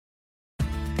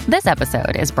This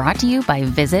episode is brought to you by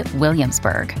Visit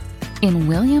Williamsburg. In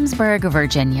Williamsburg,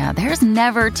 Virginia, there's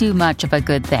never too much of a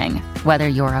good thing. Whether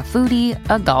you're a foodie,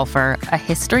 a golfer, a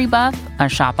history buff, a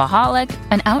shopaholic,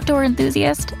 an outdoor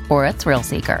enthusiast, or a thrill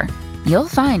seeker, you'll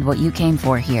find what you came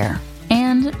for here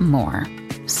and more.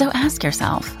 So ask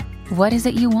yourself, what is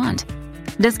it you want?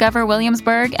 Discover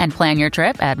Williamsburg and plan your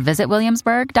trip at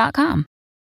visitwilliamsburg.com.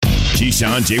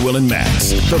 Keyshawn, J. Will, and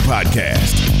Max, the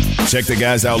podcast. Check the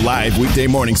guys out live weekday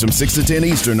mornings from 6 to 10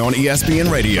 Eastern on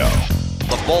ESPN Radio.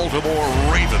 The Baltimore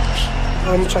Ravens.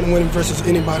 I'm trying to win versus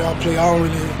anybody I play. I don't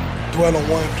really dwell on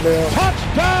one player.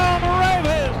 Touchdown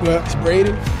Ravens! Well, it's Brady.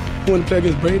 You want to play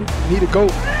against Brady? You need to go.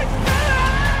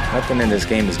 Nothing in this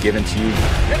game is given to you.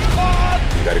 It's on!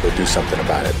 You got to go do something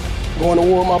about it. Going to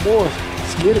war with my boys.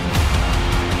 Let's get it.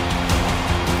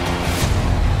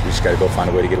 You just got to go find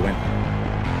a way to get a win.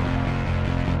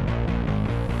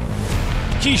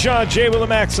 Keyshawn, J. Will, and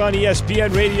Max on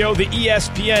ESPN Radio, the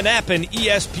ESPN app, and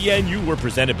ESPNU were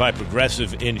presented by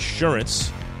Progressive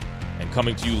Insurance and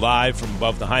coming to you live from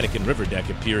above the Heineken River deck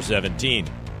at Pier 17.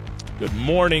 Good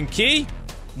morning, Key.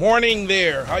 Morning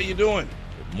there. How you doing?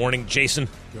 Good morning, Jason.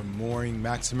 Good morning,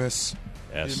 Maximus.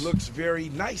 Yes. It looks very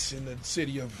nice in the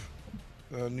city of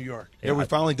New York. Yeah, we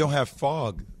finally don't have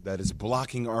fog that is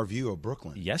blocking our view of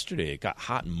Brooklyn. Yesterday, it got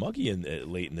hot and muggy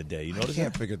late in the day. You I notice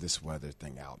can't that? figure this weather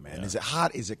thing out, man. Yeah. Is it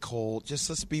hot? Is it cold? Just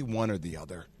let's be one or the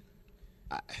other.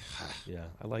 Yeah,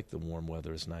 I like the warm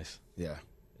weather. It's nice. Yeah.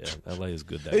 Yeah, LA is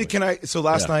good that Hey, way. So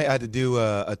last night I had to do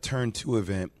a Turn 2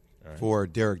 event for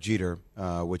Derek Jeter,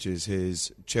 which is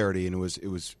his charity, and it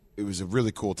was a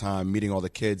really cool time meeting all the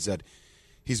kids that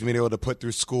he's been able to put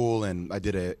through school. And I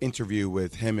did an interview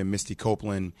with him and Misty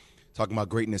Copeland talking about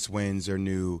Greatness Wins, their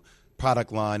new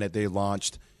product line that they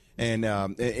launched. And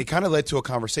it kind of led to a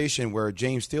conversation where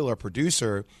James Steele, our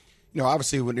producer,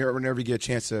 obviously whenever you get a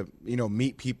chance to,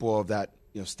 meet people of that,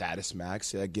 status,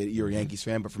 Max, I get you're a Yankees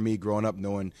fan, but for me growing up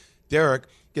knowing Derek,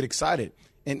 get excited.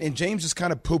 And James just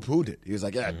kind of poo-pooed it. He was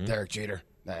like, Derek Jeter,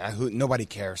 nobody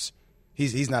cares.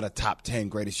 He's not a top 10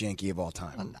 greatest Yankee of all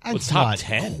time. Top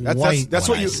 10? That's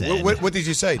what you said. What did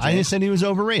you say, James? I just said he was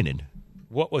overrated.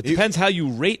 Well, it depends how you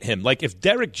rate him. Like, if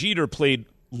Derek Jeter played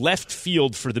left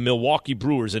field for the Milwaukee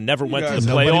Brewers and never went to the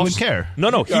playoffs. Nobody would care.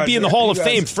 No, he'd be in the Hall of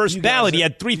Fame first ballot. He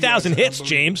had 3,000 hits,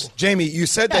 James. Jamie, you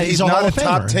said that he's not a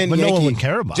top 10 but Yankee. No one would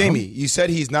care about Jamie, him. you said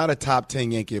he's not a top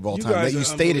 10 Yankee of all time. That you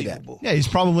stated that. Yeah, he's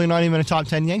probably not even a top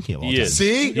 10 Yankee of all time. Is.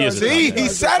 See? He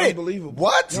said it.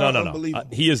 What? No.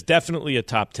 He is definitely a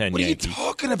top 10 What Yankee. are you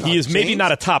talking about, He is maybe James?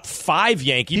 not a top 5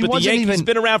 Yankee, He but the wasn't Yankees even-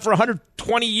 been around for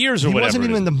 120 years or He whatever. wasn't it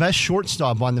even is. the best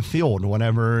shortstop on the field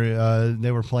whenever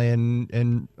they were playing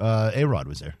and A-Rod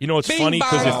was there. You know, it's funny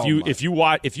because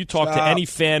if you talk to any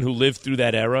fan who lived through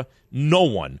that era, no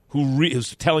one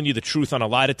who's telling you the truth on a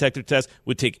lie detector test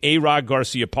would take A-Rod,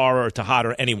 Garcia-Parra, or Tejada,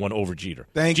 or anyone over Jeter.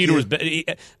 Jeter was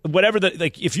whatever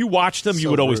if you watched them, you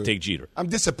would always take Jeter. I'm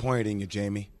disappointed in you,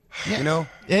 Jamie. Yeah.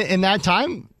 In that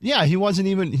time, he wasn't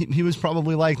even. He was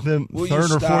probably like the third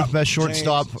or fourth best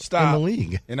shortstop in the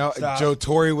league. Joe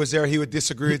Torre was there. He would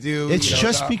disagree with you. It's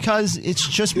just because he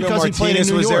played in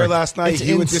Martinez New was York. there last night. It's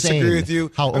He would disagree with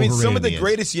you. How some of the overrated he is.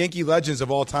 greatest Yankee legends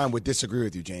of all time would disagree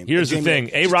with you, James. Here's the Jamie, thing: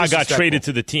 it's A-Rod got disrespectful. traded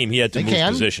to the team. He had to They move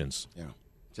can. positions.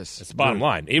 Just That's the bottom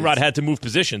line. A-Rod had to move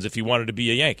positions if he wanted to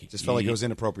be a Yankee. Just felt like it was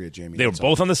inappropriate, Jamie. They were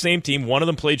both on the same team. One of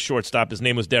them played shortstop. His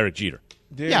name was Derek Jeter.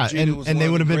 And they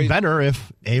would have been better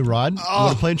if A-Rod would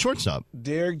have played shortstop.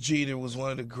 Derek Jeter was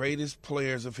one of the greatest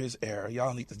players of his era.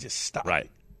 Y'all need to just stop. Right.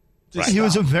 He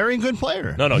was a very good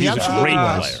player. No, he's a absolutely great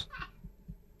was. player.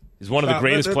 He's one of the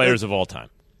greatest players of all time.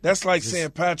 That's like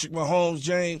saying Patrick Mahomes,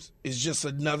 James, is just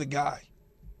another guy.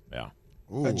 Yeah.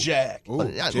 A jag.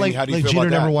 Jamie, how do you feel Jeter about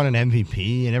never that? won an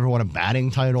MVP and never won a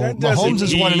batting title. That doesn't Mahomes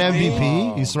has won an mean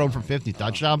MVP. He's thrown for 50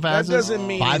 touchdown passes. doesn't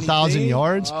mean 5,000 anything.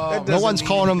 yards. That No doesn't one's mean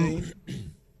calling anything. him.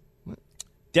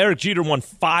 Derek Jeter won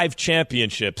 5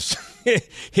 championships,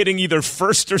 hitting either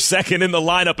first or second in the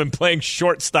lineup and playing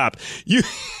shortstop. You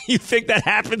think that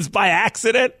happens by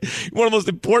accident? One of the most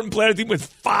important players with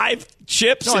 5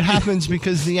 chips? No, it happens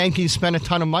because the Yankees spent a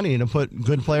ton of money to put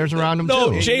good players around him,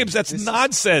 No, too. James, that's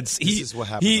nonsense. This is what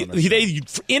happens on our They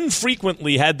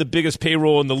infrequently had the biggest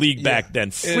payroll in the league back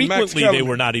then. Frequently, they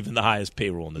were not even the highest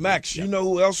payroll in the league. Max, you know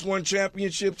who else won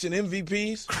championships and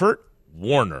MVPs? Kurt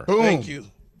Warner. Thank you.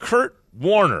 Kurt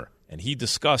Warner. And he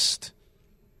discussed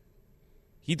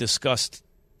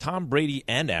Tom Brady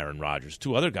and Aaron Rodgers,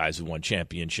 2 other guys who won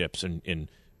championships, in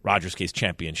Rodgers' case,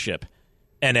 championship,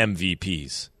 and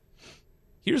MVPs.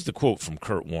 Here's the quote from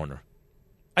Kurt Warner.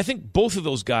 I think both of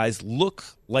those guys look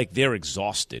like they're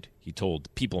exhausted, he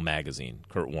told People magazine,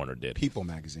 Kurt Warner did. People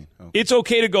magazine. Oh. It's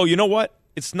okay to go, you know what?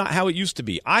 it's not how it used to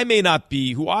be. I may not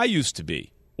be who I used to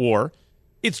be, or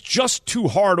it's just too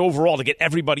hard overall to get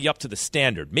everybody up to the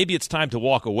standard. Maybe it's time to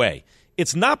walk away.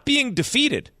 It's not being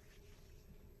defeated.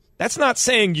 That's not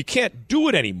saying you can't do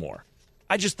it anymore.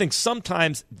 I just think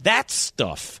sometimes that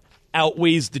stuff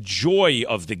outweighs the joy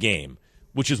of the game,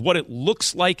 which is what it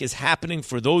looks like is happening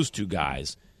for those two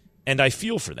guys, and I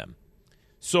feel for them.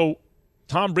 So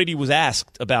Tom Brady was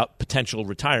asked about potential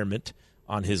retirement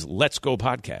on his Let's Go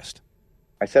podcast.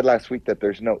 I said last week that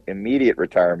there's no immediate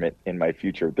retirement in my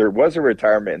future. There was a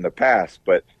retirement in the past,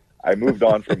 but I moved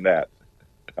on from that.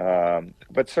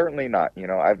 But certainly not.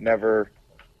 I've never,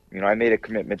 I made a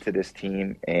commitment to this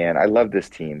team, and I love this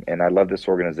team, and I love this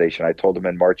organization. I told them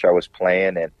in March I was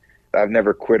playing, and I've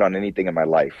never quit on anything in my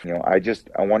life.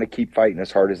 I want to keep fighting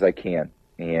as hard as I can,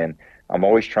 and I'm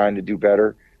always trying to do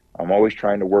better. I'm always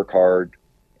trying to work hard,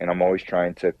 and I'm always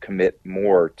trying to commit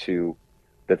more to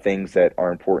the things that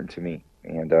are important to me.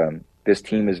 And this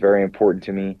team is very important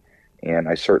to me, and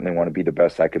I certainly want to be the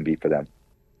best I can be for them.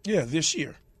 Yeah, this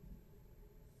year.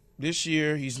 This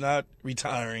year, he's not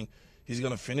retiring. He's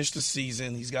going to finish the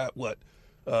season. He's got what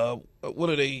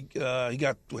are they? He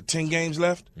got 10 games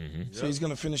left. Mm-hmm. So he's going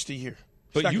to finish the year.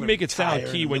 But you make it sound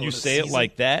key when you say it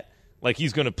like that, like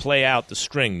he's going to play out the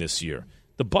string this year.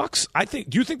 The Bucs,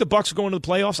 do you think the Bucs are going to the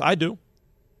playoffs? I do.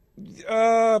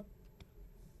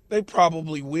 They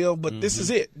probably will, but this is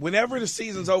it. Whenever the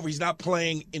season's over, he's not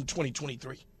playing in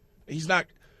 2023. He's not.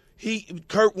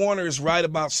 Kurt Warner is right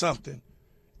about something,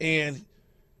 and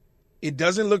it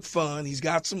doesn't look fun. He's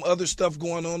got some other stuff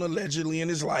going on allegedly in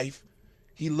his life.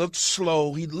 He looks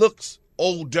slow. He looks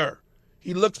older.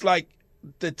 He looks like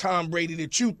the Tom Brady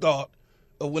that you thought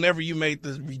of whenever you made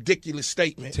the ridiculous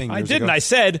statement. I didn't. Ago. I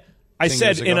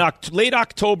said in late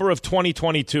October of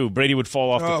 2022, Brady would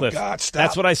fall off the cliff. God, stop.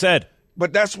 That's what I said.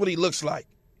 But that's what he looks like.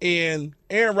 And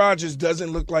Aaron Rodgers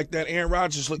doesn't look like that. Aaron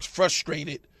Rodgers looks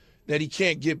frustrated that he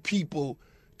can't get people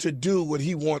to do what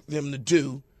he wants them to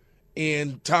do.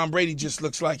 And Tom Brady just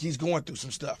looks like he's going through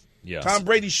some stuff. Yes.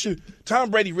 Tom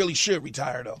Brady really should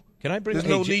retire, though. Can I bring? There's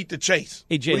no need to chase.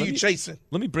 Hey, Jay, what are you chasing?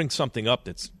 Let me bring something up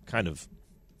that's kind of.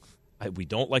 We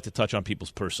don't like to touch on people's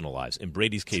personal lives. In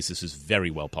Brady's case, this is very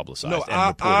well publicized and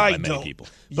reported by many people.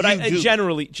 But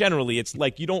generally, it's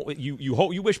like you don't.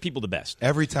 You wish people the best.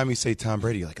 Every time you say Tom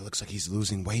Brady, it looks like he's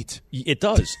losing weight. It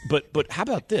does. But how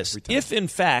about this? If in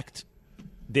fact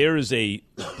there is a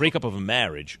breakup of a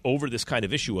marriage over this kind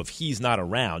of issue of he's not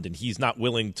around and he's not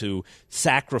willing to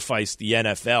sacrifice the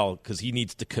NFL because he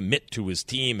needs to commit to his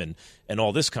team and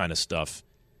all this kind of stuff,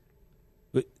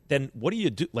 then what do you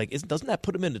do? Doesn't that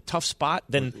put him in a tough spot?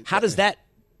 Then how does that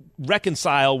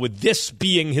reconcile with this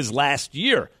being his last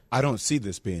year? I don't see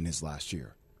this being his last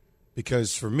year.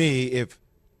 Because for me, if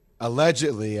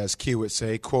allegedly, as Key would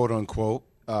say, quote unquote,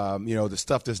 the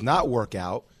stuff does not work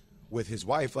out with his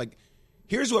wife,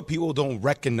 here's what people don't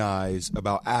recognize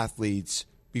about athletes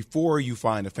before you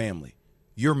find a family.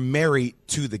 You're married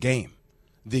to the game.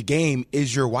 The game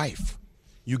is your wife.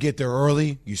 You get there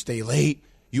early, you stay late,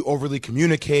 you overly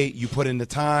communicate, you put in the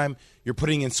time, you're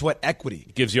putting in sweat equity.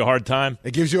 It gives you a hard time.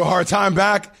 It gives you a hard time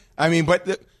back.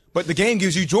 But the game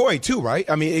gives you joy too, right?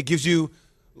 It gives you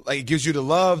the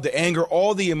love, the anger,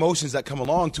 all the emotions that come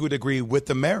along to a degree with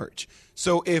the marriage.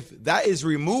 So if that is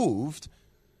removed,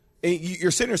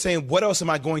 you're sitting there saying, what else am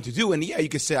I going to do? And yeah, you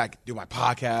can say I can do my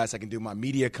podcast, I can do my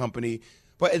media company.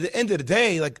 But at the end of the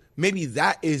day, maybe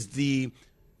that is the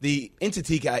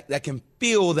entity that can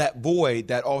fill that void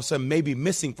that all of a sudden may be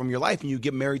missing from your life, and you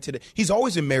get married to he's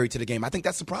always been married to the game. I think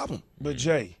that's the problem. But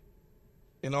Jay,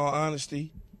 in all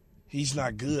honesty, he's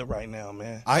not good right now,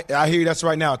 man. I hear you. That's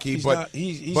right now, Key.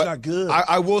 He's not good.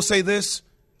 I will say this.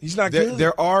 He's not good.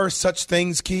 There are such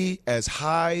things, Key, as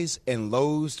highs and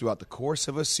lows throughout the course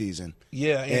of a season.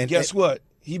 Yeah, and guess what?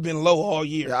 He's been low all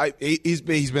year. He's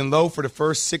been low for the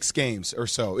first 6 games or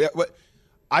so. Yeah, but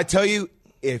I tell you,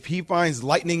 if he finds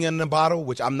lightning in the bottle,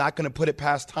 which I'm not going to put it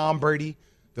past Tom Brady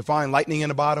to find lightning in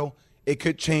the bottle, it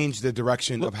could change the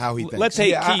direction of how he thinks. Let's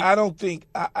say I don't think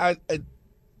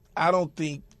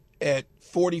at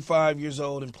 45 years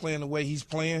old and playing the way he's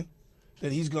playing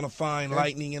that he's going to find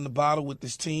lightning in the bottle with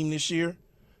this team this year.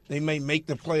 They may make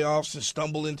the playoffs and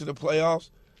stumble into the playoffs,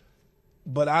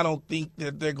 but I don't think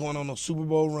that they're going on those Super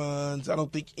Bowl runs. I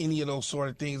don't think any of those sort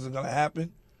of things are going to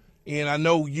happen. And I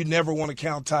know you never want to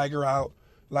count Tiger out.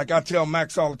 Like I tell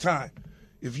Max all the time,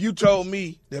 if you told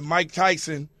me that Mike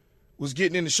Tyson was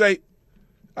getting into shape,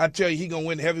 I'd tell you he's going to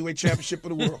win the heavyweight championship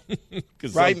of the world.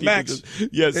 Right, Max?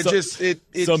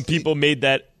 Some people made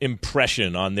that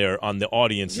impression on the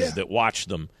audiences that watched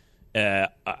them.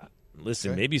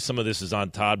 Listen, maybe some of this is on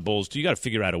Todd Bowles, too. You got to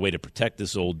figure out a way to protect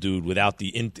this old dude without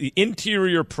the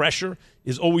interior pressure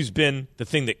has always been the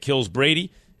thing that kills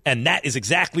Brady, and that is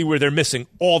exactly where they're missing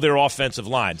all their offensive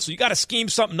line. So you got to scheme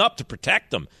something up to protect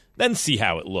them, then see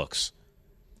how it looks.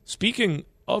 Speaking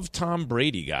of Tom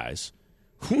Brady, guys,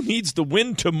 who needs the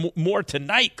win more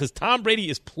tonight? Because Tom Brady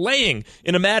is playing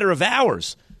in a matter of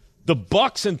hours. The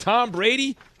Bucs and Tom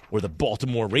Brady, or the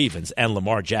Baltimore Ravens and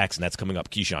Lamar Jackson. That's coming up.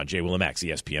 Keyshawn, J. Will and Max,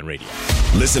 ESPN Radio.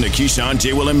 Listen to Keyshawn,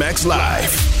 J. Will and Max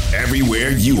live everywhere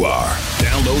you are.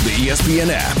 Download the ESPN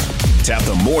app. Tap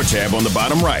the More tab on the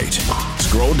bottom right.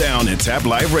 Scroll down and tap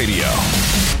Live Radio.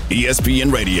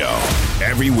 ESPN Radio,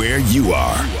 everywhere you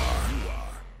are.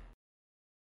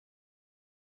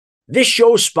 This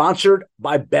show is sponsored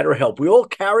by BetterHelp. We all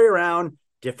carry around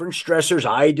different stressors.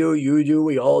 I do, you do,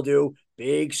 we all do.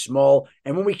 Big, small,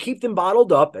 and when we keep them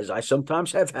bottled up, as I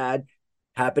sometimes have had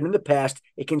happen in the past,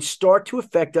 it can start to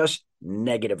affect us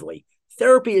negatively.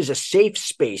 Therapy is a safe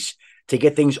space to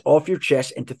get things off your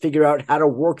chest and to figure out how to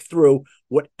work through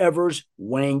whatever's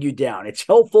weighing you down. It's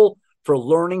helpful for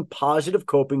learning positive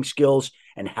coping skills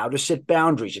and how to set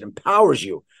boundaries. It empowers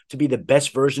you to be the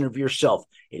best version of yourself.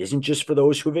 It isn't just for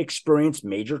those who have experienced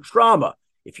major trauma.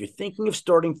 If you're thinking of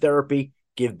starting therapy,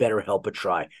 give BetterHelp a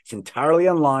try. It's entirely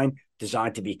online,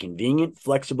 designed to be convenient,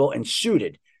 flexible, and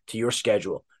suited to your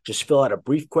schedule. Just fill out a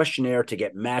brief questionnaire to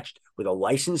get matched with a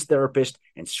licensed therapist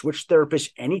and switch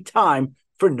therapists anytime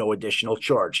for no additional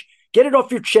charge. Get it off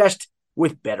your chest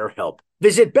with BetterHelp.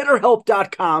 Visit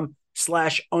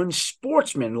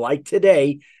BetterHelp.com/unsportsmanlike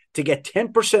today to get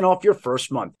 10% off your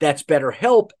first month. That's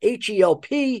BetterHelp,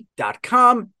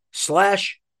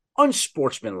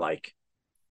 HELP.com/unsportsmanlike.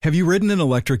 Have you ridden an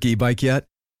electric e-bike yet?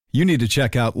 You need to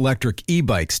check out Electric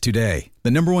E-Bikes today, the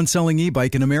 #1 selling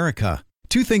e-bike in America.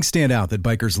 Two things stand out that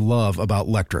bikers love about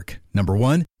Electric. Number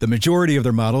one, the majority of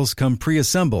their models come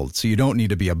pre-assembled, so you don't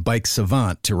need to be a bike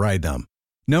savant to ride them.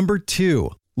 Number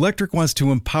two, Electric wants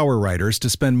to empower riders to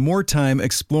spend more time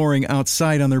exploring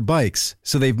outside on their bikes,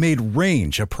 so they've made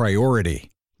range a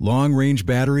priority. Long-range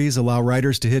batteries allow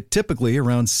riders to hit typically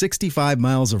around 65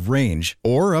 miles of range,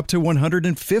 or up to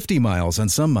 150 miles on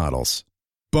some models.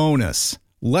 Bonus,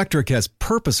 Electric has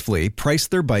purposefully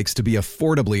priced their bikes to be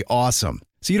affordably awesome,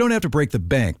 so you don't have to break the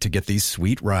bank to get these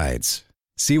sweet rides.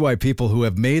 See why people who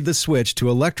have made the switch to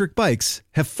electric bikes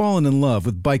have fallen in love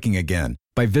with biking again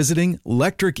by visiting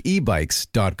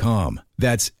electricebikes.com.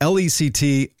 That's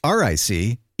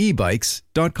LECTRIC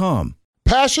ebikes.com.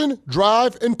 Passion,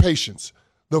 drive, and patience.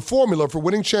 The formula for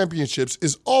winning championships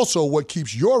is also what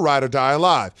keeps your ride or die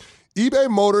alive. eBay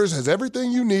Motors has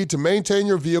everything you need to maintain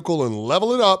your vehicle and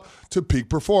level it up to peak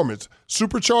performance.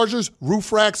 Superchargers,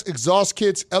 roof racks, exhaust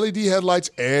kits, LED headlights,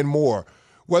 and more.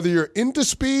 Whether you're into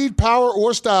speed, power,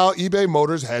 or style, eBay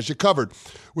Motors has you covered.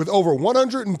 With over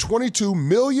 122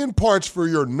 million parts for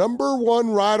your number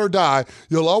one ride or die,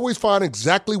 you'll always find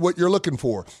exactly what you're looking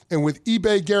for. And with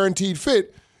eBay Guaranteed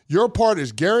Fit, your part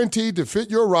is guaranteed to fit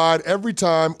your ride every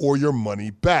time or your money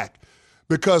back.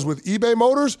 Because with eBay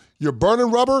Motors, you're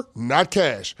burning rubber, not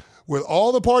cash. With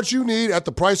all the parts you need at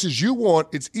the prices you want,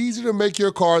 it's easy to make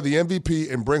your car the MVP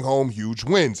and bring home huge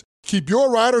wins. Keep your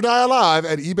ride or die alive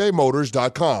at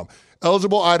ebaymotors.com.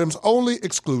 Eligible items only.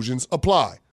 Exclusions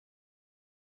apply.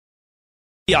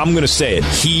 Yeah, I'm going to say it.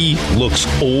 He looks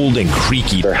old and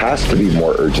creaky. There has to be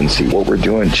more urgency. What we're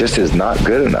doing just is not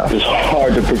good enough. It's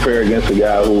hard to prepare against a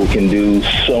guy who can do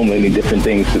so many different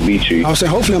things to beat you. I would say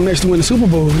hopefully I'm next to win the Super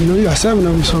Bowl. You know, you got 7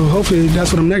 of them, so hopefully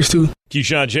that's what I'm next to.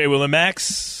 Keyshawn, J. Will and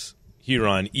Max here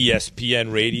on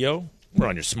ESPN Radio. We're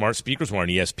on your smart speakers. We're on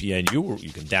ESPNU, where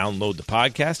you can download the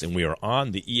podcast, and we are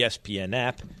on the ESPN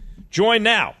app. Joined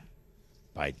now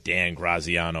by Dan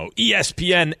Graziano,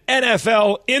 ESPN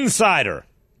NFL Insider.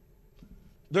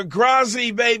 The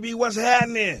Grazi, baby, what's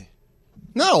happening?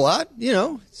 Not a lot. You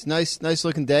know, it's a nice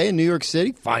looking day in New York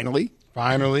City. Finally.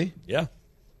 Yeah.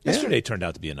 Yesterday turned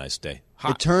out to be a nice day.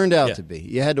 Hot. It turned out to be.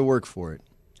 You had to work for it.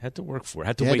 Had to work for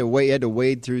it. You had to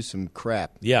wade through some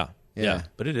crap. Yeah.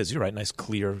 But it is. You're right. Nice,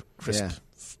 clear, crisp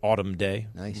autumn day.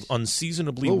 Nice.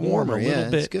 Unseasonably warm a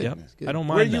little bit. It's good. Yep. It's good. I don't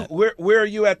mind that. Where are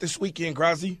you at this weekend,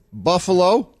 Grazi?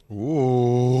 Buffalo.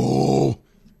 Ooh.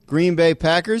 Green Bay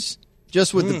Packers.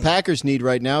 Just what the Packers need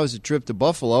right now is a trip to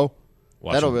Buffalo.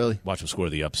 Watch them score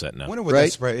the upset now. I wonder what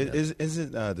that spread is.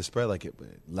 Isn't the spread like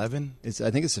 11? I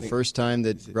think it's the first time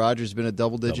that Rodgers been a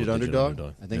double-digit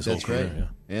underdog. I think that's right.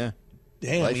 Yeah.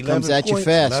 Damn, life comes at you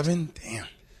fast. 11? Damn.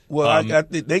 Well,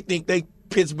 they think they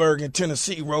Pittsburgh and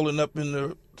Tennessee rolling up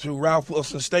to Ralph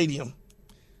Wilson Stadium.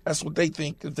 That's what they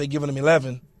think if they're giving them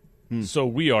 11. So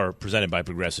we are presented by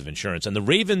Progressive Insurance, and the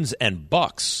Ravens and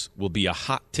Bucks will be a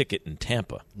hot ticket in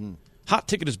Tampa. Hot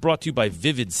Ticket is brought to you by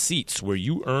Vivid Seats, where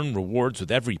you earn rewards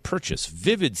with every purchase.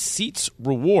 Vivid Seats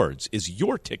Rewards is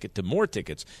your ticket to more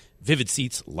tickets. Vivid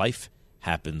Seats, life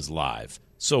happens live.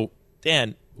 So,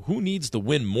 Dan, who needs to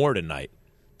win more tonight?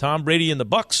 Tom Brady and the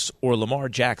Bucs or Lamar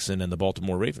Jackson and the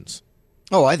Baltimore Ravens?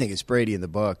 Oh, I think it's Brady and the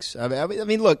Bucs. I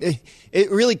mean, look, it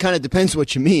really kind of depends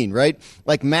what you mean, right?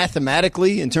 Like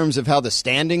mathematically, in terms of how the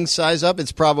standings size up,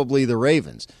 it's probably the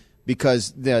Ravens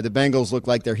because the Bengals look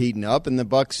like they're heating up, and the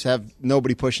Bucs have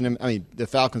nobody pushing them. I mean, the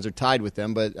Falcons are tied with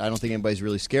them, but I don't think anybody's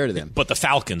really scared of them. But the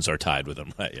Falcons are tied with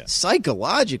them, right? Yeah.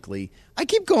 Psychologically, I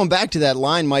keep going back to that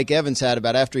line Mike Evans had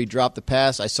about after he dropped the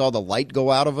pass, I saw the light go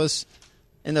out of us.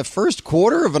 In the first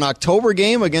quarter of an October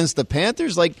game against the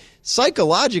Panthers, like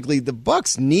psychologically, the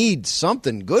Bucs need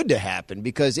something good to happen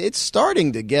because it's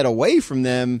starting to get away from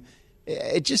them.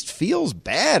 It just feels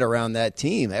bad around that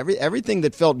team. Everything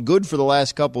that felt good for the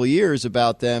last couple of years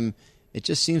about them, it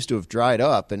just seems to have dried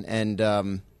up.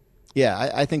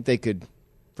 I think they could,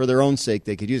 for their own sake,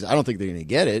 they could use it. I don't think they're going to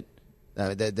get it.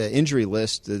 The injury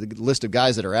list, the list of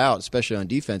guys that are out, especially on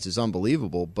defense, is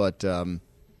unbelievable. But the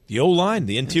O-line,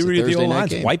 the interior of the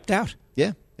O-line is wiped out.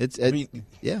 Yeah.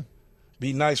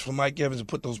 Be nice for Mike Evans to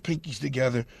put those pinkies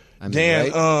together. I mean,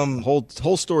 Dan, right?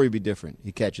 Whole story would be different.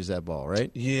 He catches that ball, right?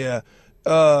 Yeah.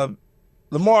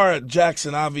 Lamar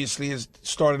Jackson obviously has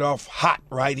started off hot,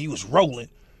 right? He was rolling.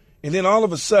 And then all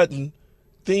of a sudden,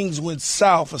 things went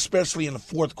south, especially in the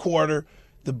fourth quarter.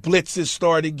 The blitzes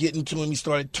started getting to him. He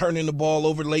started turning the ball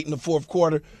over late in the fourth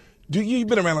quarter. You've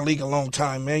been around the league a long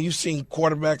time, man. You've seen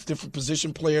quarterbacks, different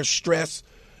position players stress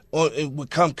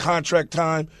come contract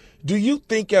time. Do you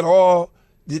think at all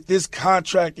that this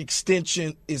contract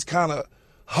extension is kind of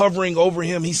hovering over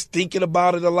him? He's thinking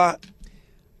about it a lot?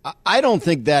 I don't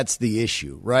think that's the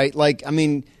issue, right? Like, I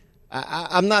mean,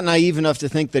 I'm not naive enough to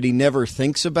think that he never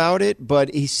thinks about it,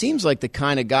 but he seems like the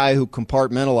kind of guy who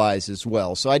compartmentalizes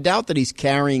well. So I doubt that he's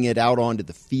carrying it out onto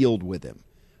the field with him.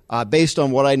 Based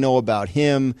on what I know about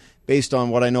him, based on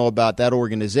what I know about that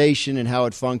organization and how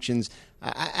it functions,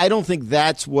 I don't think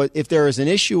that's what – if there is an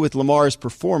issue with Lamar's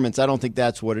performance, I don't think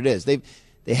that's what it is. They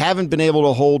haven't been able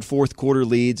to hold fourth-quarter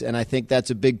leads, and I think that's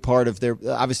a big part of their –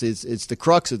 obviously, it's the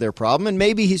crux of their problem, and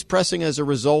maybe he's pressing as a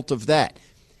result of that.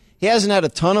 He hasn't had a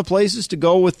ton of places to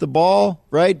go with the ball,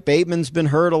 right? Bateman's been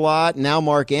hurt a lot. Now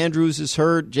Mark Andrews is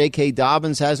hurt. J.K.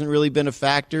 Dobbins hasn't really been a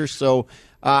factor. So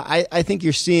I think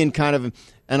you're seeing kind of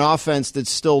an offense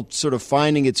that's still sort of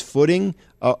finding its footing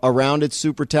around its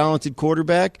super talented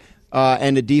quarterback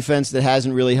and a defense that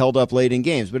hasn't really held up late in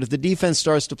games. But if the defense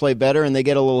starts to play better and they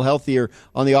get a little healthier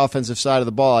on the offensive side of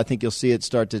the ball, I think you'll see it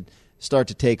start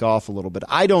to take off a little bit.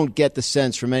 I don't get the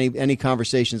sense from any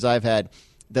conversations I've had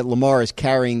that Lamar is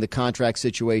carrying the contract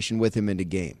situation with him into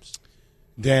games.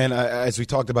 Dan, as we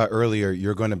talked about earlier,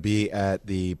 you're going to be at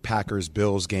the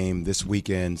Packers-Bills game this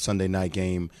weekend, Sunday night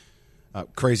game.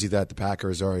 Crazy that the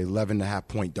Packers are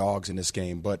 11.5-point dogs in this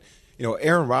game. But,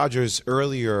 Aaron Rodgers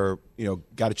earlier,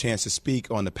 got a chance to speak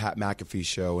on the Pat McAfee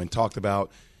show and talked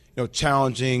about,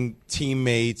 challenging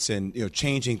teammates and,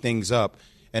 changing things up.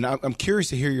 And I'm curious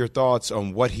to hear your thoughts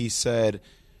on what he said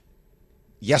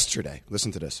yesterday.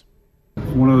 Listen to this.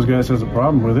 If one of those guys has a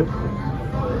problem with it,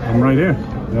 I'm right here.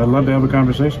 I'd love to have a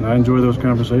conversation. I enjoy those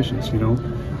conversations,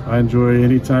 I enjoy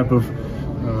any type of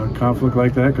conflict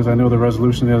like that because I know the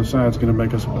resolution on the other side is going to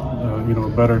make us,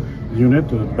 a better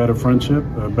unit, a better friendship,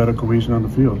 a better cohesion on the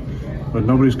field. But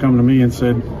nobody's come to me and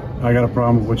said, I got a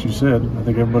problem with what you said. I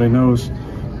think everybody knows,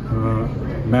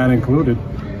 Matt included,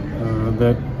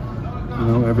 that,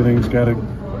 everything's got to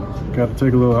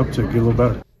take a little uptick, get a little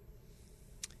better.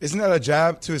 Isn't that a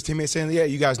jab to his teammates saying, yeah,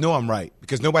 you guys know I'm right?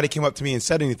 Because nobody came up to me and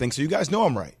said anything, so you guys know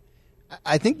I'm right.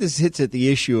 I think this hits at the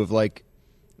issue of, like,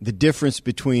 the difference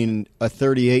between a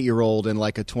 38-year-old and,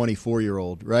 like, a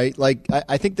 24-year-old, right? Like,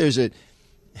 I think there's an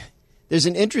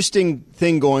interesting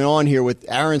thing going on here with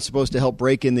Aaron's supposed to help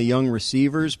break in the young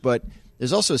receivers, but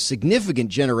there's also a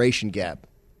significant generation gap.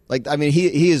 Like, I mean,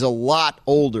 he is a lot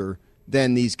older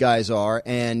than these guys are,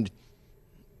 and,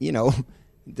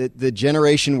 the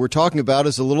generation we're talking about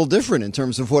is a little different in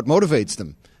terms of what motivates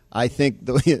them. I think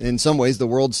in some ways the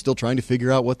world's still trying to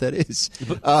figure out what that is.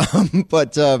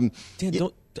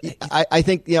 I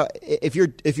think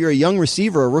if you're a young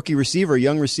receiver, a rookie receiver, a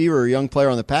young receiver, or a young player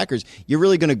on the Packers, you're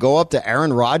really going to go up to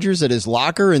Aaron Rodgers at his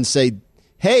locker and say,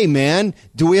 "Hey, man,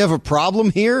 do we have a problem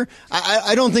here?"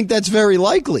 I don't think that's very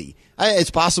likely.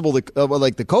 It's possible that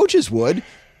like the coaches would,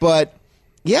 but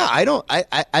yeah, I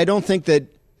don't think that.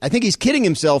 I think he's kidding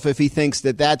himself if he thinks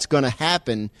that that's going to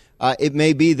happen. It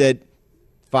may be that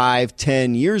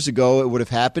 5-10 years ago it would have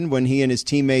happened when he and his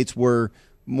teammates were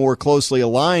more closely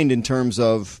aligned in terms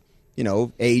of,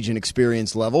 age and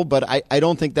experience level. But I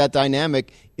don't think that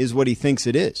dynamic is what he thinks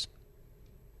it is.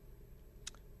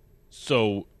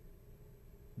 So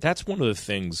that's one of the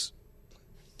things,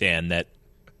 Dan, that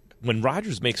when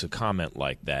Rodgers makes a comment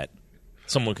like that,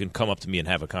 someone can come up to me and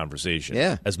have a conversation.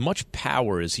 Yeah. As much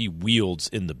power as he wields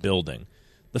in the building,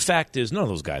 the fact is none of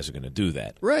those guys are going to do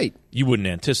that. Right. You wouldn't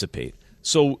anticipate.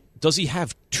 So does he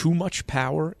have too much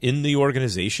power in the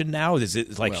organization now? Is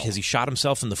it like has he shot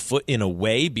himself in the foot in a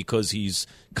way because he's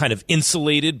kind of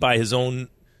insulated by his own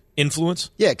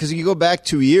influence? Yeah, because you go back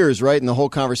 2 years, right, and the whole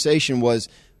conversation was,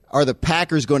 are the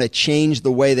Packers going to change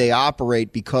the way they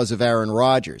operate because of Aaron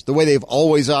Rodgers, the way they've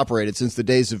always operated since the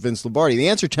days of Vince Lombardi? The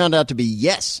answer turned out to be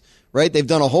yes, right? They've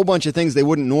done a whole bunch of things they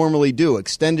wouldn't normally do,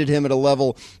 extended him at a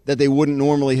level that they wouldn't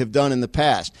normally have done in the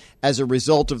past as a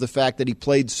result of the fact that he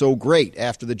played so great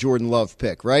after the Jordan Love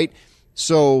pick, right?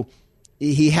 So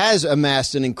he has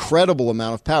amassed an incredible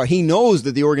amount of power. He knows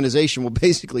that the organization will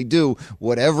basically do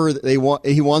whatever he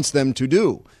wants them to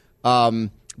do.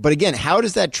 But again, how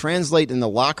does that translate in the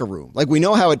locker room? Like, we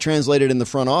know how it translated in the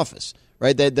front office,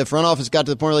 right? That the front office got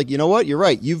to the point where, like, you know what? You're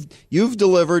right. You've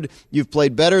delivered. You've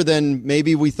played better than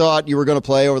maybe we thought you were going to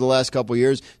play over the last couple of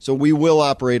years. So we will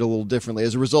operate a little differently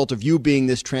as a result of you being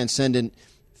this transcendent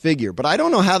figure. But I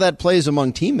don't know how that plays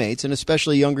among teammates, and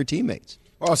especially younger teammates.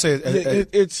 Well, I'll say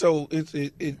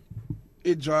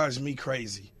it drives me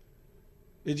crazy.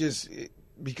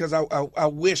 Because I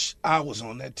wish I was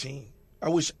on that team. I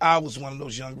wish I was one of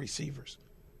those young receivers.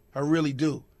 I really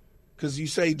do. Because you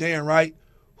say, Dan, right,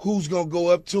 who's going to go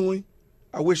up to him?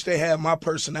 I wish they had my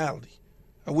personality.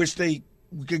 I wish they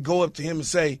could go up to him and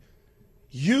say,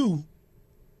 you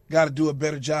got to do a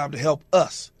better job to help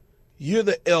us. You're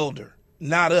the elder,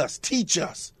 not us. Teach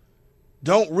us.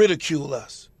 Don't ridicule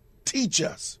us. Teach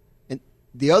us. And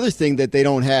the other thing that they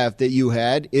don't have that you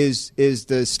had is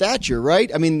the stature, right?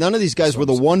 I mean, none of these guys were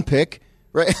the one pick.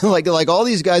 Right, like all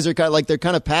these guys are kind of like they're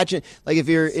kind of patching. Like if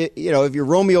you're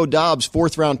Romeo Dobbs'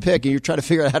 4th round pick and you're trying to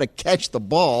figure out how to catch the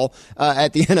ball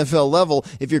at the NFL level,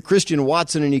 if you're Christian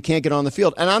Watson and you can't get on the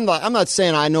field, and I'm not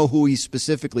saying I know who he's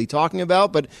specifically talking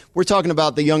about, but we're talking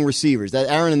about the young receivers, that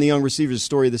Aaron and the young receivers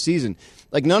story of the season.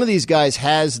 Like none of these guys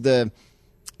has the.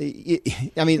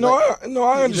 I mean, I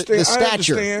understand the stature, I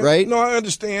understand. right? No, I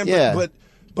understand. Yeah.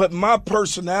 But my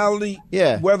personality,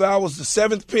 yeah. Whether I was the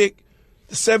 7th pick,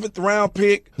 the 7th round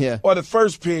pick, or the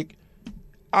 1st pick,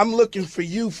 I'm looking for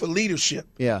you for leadership.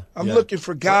 Yeah, I'm looking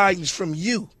for guidance from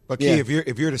you. But Key, if you're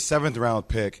the 7th round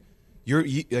pick,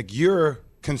 you're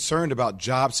concerned about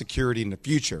job security in the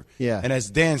future. Yeah, and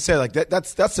as Dan said, like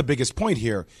that's the biggest point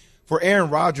here for Aaron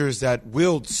Rodgers that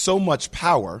wields so much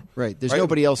power. Right, there's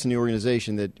nobody else in the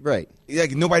organization that Like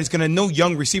no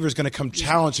young receiver is going to come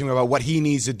challenge him about what he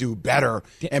needs to do better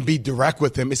and be direct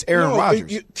with him. It's Aaron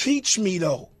Rodgers. Teach me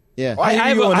though. Yeah,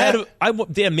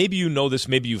 Dan, maybe you know this,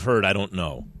 maybe you've heard, I don't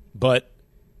know. But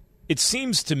it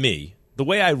seems to me, the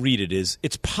way I read it is,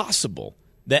 it's possible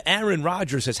that Aaron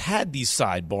Rodgers has had these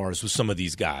sidebars with some of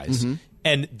these guys,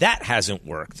 and that hasn't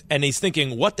worked. And he's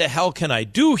thinking, what the hell can I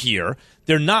do here?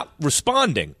 They're not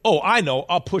responding. Oh, I know,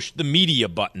 I'll push the media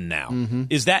button now.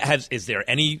 Is there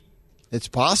any... It's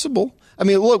possible. I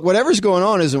mean, look, whatever's going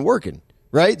on isn't working,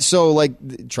 right? So,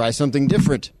 like, try something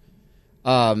different.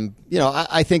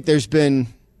 I think there's been,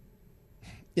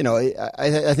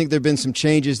 I think there've been some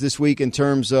changes this week in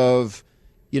terms of,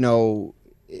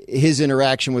 his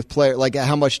interaction with players, like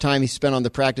how much time he spent on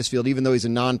the practice field, even though he's a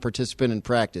non-participant in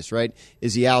practice, right?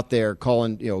 Is he out there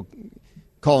calling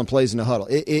plays in the huddle?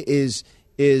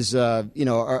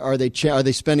 Are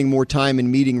they spending more time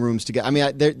in meeting rooms together? I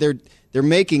mean, they're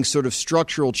making sort of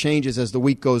structural changes as the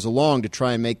week goes along to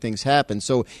try and make things happen.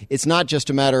 So it's not just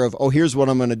a matter of, here's what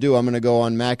I'm going to do. I'm going to go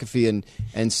on McAfee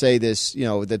and say this,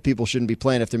 that people shouldn't be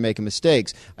playing if they're making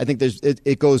mistakes. I think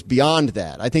it goes beyond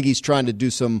that. I think he's trying to do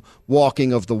some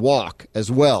walking of the walk as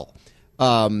well.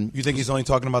 You think he's only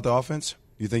talking about the offense?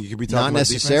 You think you could be talking not about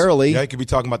necessarily? Defense? Yeah, he could be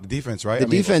talking about the defense, right? The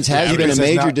defense has been a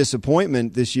major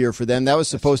disappointment this year for them. That was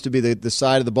supposed to be the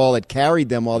side of the ball that carried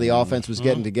them while the offense was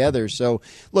getting together. So,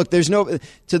 look, there's no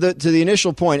to the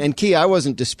initial point. And Key, I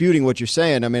wasn't disputing what you're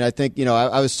saying. I mean, I think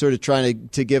I was sort of trying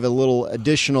to give a little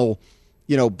additional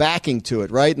backing to it,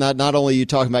 right? Not only are you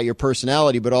talking about your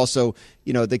personality, but also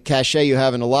the cachet you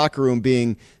have in the locker room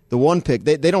being the one pick.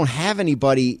 They don't have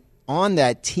anybody on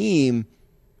that team,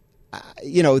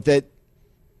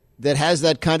 that has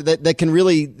that kind of that can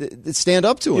really stand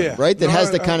up to him, right? That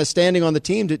has the kind of standing on the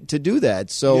team to do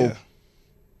that. So,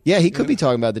 he could be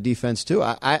talking about the defense too.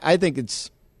 I think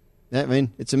it's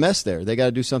a mess there. They got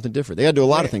to do something different. They got to do a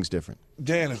lot of things different.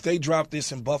 Dan, if they drop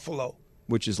this in Buffalo,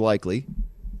 which is likely,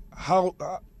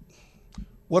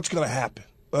 what's going to happen?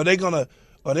 Are they going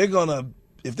to,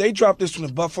 if they drop this one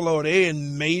in Buffalo, are they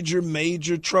in major,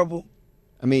 major trouble?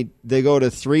 I mean, they go to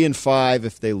 3-5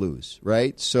 if they lose,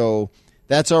 right? So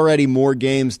that's already more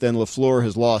games than LaFleur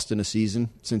has lost in a season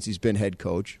since he's been head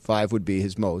coach. 5 would be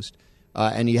his most.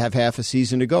 And you have half a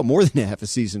season to go, more than half a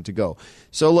season to go.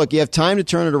 So, look, you have time to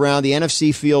turn it around. The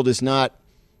NFC field is not,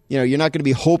 you're not going to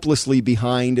be hopelessly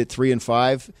behind at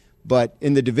 3-5. But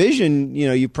in the division,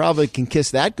 you probably can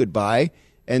kiss that goodbye.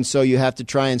 And so you have to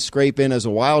try and scrape in as a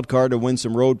wild card to win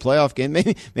some road playoff game.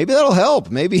 Maybe that'll help.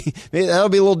 Maybe that'll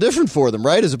be a little different for them,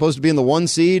 right? As opposed to being the 1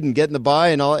 seed and getting the bye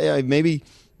and all. Maybe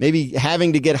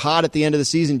having to get hot at the end of the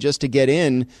season just to get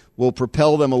in will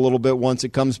propel them a little bit once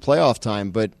it comes playoff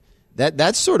time. But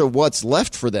that's sort of what's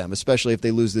left for them, especially if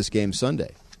they lose this game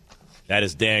Sunday. That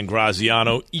is Dan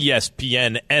Graziano,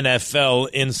 ESPN NFL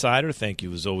Insider. Thank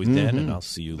you as always, Dan, and I'll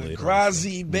see you later.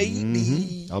 Grazi,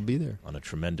 baby. I'll be there. On a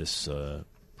tremendous program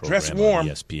Dress warm.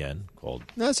 on ESPN called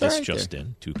That's This right Just there.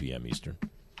 In, 2 p.m. Eastern.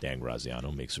 Dan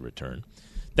Graziano makes a return.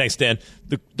 Thanks, Dan.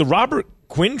 The Robert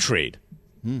Quinn trade,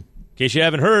 in case you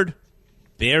haven't heard,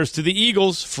 Bears to the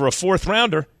Eagles for a 4th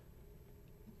rounder.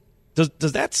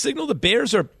 Does that signal the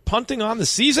Bears are punting on the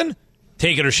season?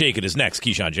 Take it or shake it is next.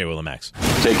 Keyshawn, J. Will, and Max.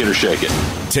 Take it or shake it.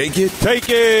 Take it. Take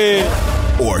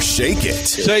it. Or shake it.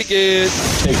 Shake it.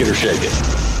 Take it or shake it.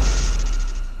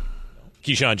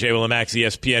 Keyshawn, J. Will, and Max,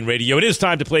 ESPN Radio. It is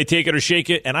time to play Take It or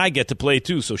Shake It, and I get to play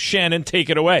too. So, Shannon,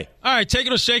 take it away. All right, take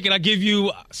it or shake it. I give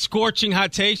you scorching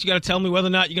hot takes. You got to tell me whether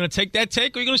or not you're going to take that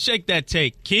take or you're going to shake that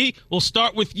take. Key, we'll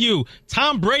start with you.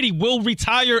 Tom Brady will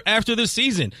retire after this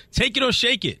season. Take it or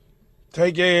shake it.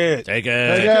 Take it. Take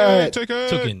it. Take it.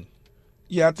 Took it.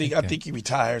 Yeah, I think he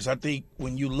retires. I think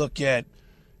when you look at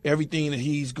everything that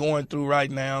he's going through right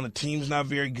now, the team's not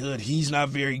very good. He's not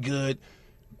very good.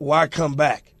 Why come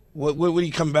back? What would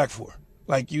he come back for?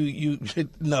 Like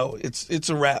no, it's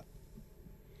a wrap.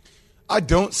 I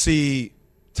don't see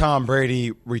Tom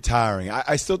Brady retiring.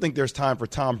 I still think there's time for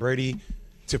Tom Brady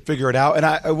to figure it out. And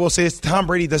I will say this, Tom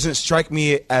Brady doesn't strike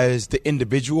me as the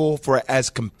individual for as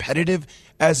competitive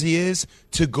as he is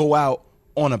to go out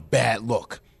on a bad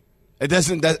look. It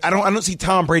doesn't. I don't see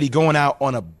Tom Brady going out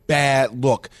on a bad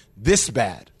look this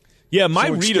bad. Yeah, my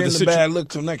read of the situation. Bad look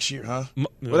till next year, huh? Well,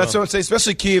 that's what I'm saying.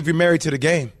 Especially key if you're married to the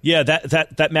game. Yeah,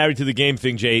 that married to the game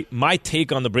thing, Jay. My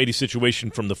take on the Brady situation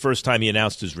from the first time he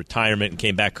announced his retirement and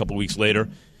came back a couple weeks later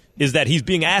is that he's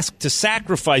being asked to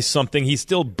sacrifice something he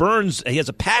still burns. He has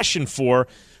a passion for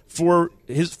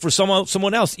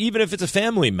someone else, even if it's a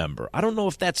family member. I don't know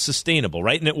if that's sustainable,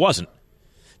 right? And it wasn't.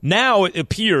 Now it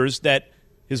appears that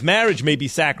his marriage may be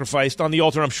sacrificed on the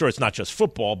altar. I'm sure it's not just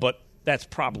football, but that's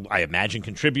probably, I imagine,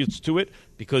 contributes to it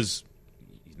because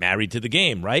he's married to the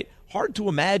game, right? Hard to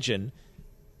imagine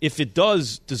if it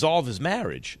does dissolve his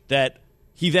marriage that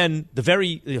he then,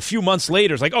 a few months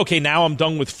later, is like, okay, now I'm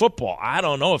done with football. I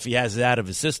don't know if he has it out of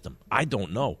his system. I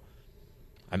don't know.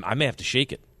 I may have to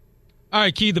shake it. All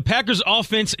right, Key, the Packers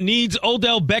offense needs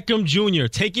Odell Beckham Jr.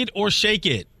 Take it or shake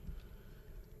it?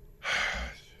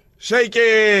 Shake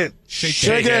it. Shake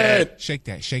it.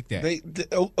 Shake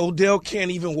that. Odell can't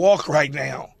even walk right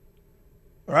now.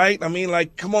 Right? I mean,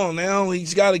 like, come on now.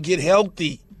 He's got to get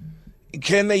healthy.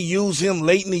 Can they use him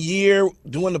late in the year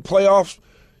during the playoffs?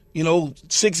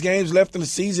 6 games left in the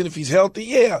season if he's healthy?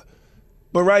 Yeah.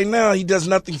 But right now, he does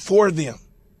nothing for them.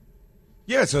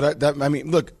 Yeah, so that I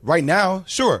mean, look, right now,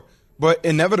 sure. But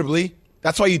inevitably,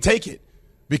 that's why you take it.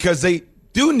 Because they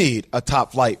do need a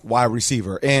top-flight wide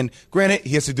receiver. And granted,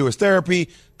 he has to do his therapy,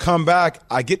 come back.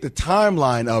 I get the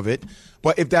timeline of it.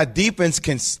 But if that defense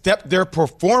can step their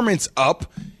performance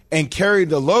up and carry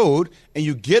the load, and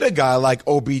you get a guy like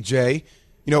OBJ,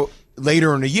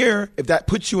 later in the year, if that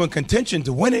puts you in contention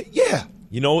to win it, yeah.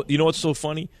 You know what's so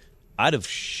funny? I'd have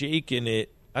shook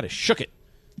it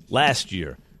last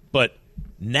year. But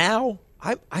now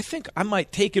I think I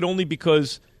might take it only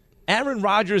because Aaron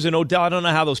Rodgers and Odell, I don't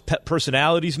know how those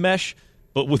personalities mesh,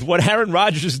 but with what Aaron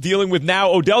Rodgers is dealing with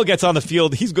now, Odell gets on the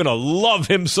field, he's going to love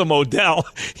him some Odell.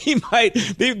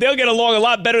 They'll get along a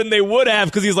lot better than they would have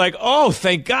because he's like, oh,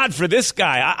 thank God for this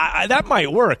guy. That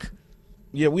might work.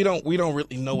 Yeah, we don't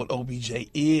really know what OBJ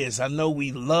is. I know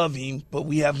we love him, but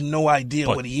we have no idea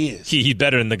what he is. He's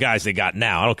better than the guys they got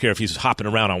now. I don't care if he's hopping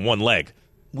around on one leg.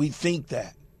 We think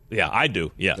that. Yeah, I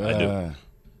do. Yeah, I do.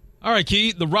 All right,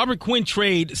 Key. The Robert Quinn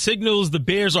trade signals the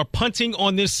Bears are punting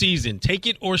on this season. Take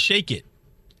it or shake it?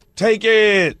 Take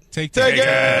it. Take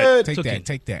it.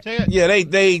 Take that. Yeah,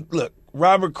 they look,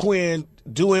 Robert Quinn,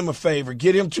 do him a favor.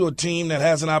 Get him to a team that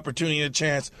has an opportunity and a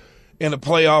chance in a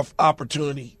playoff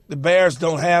opportunity. The Bears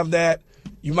don't have that.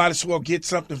 You might as well get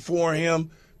something for him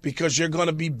because you're going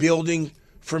to be building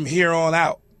from here on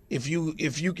out. If you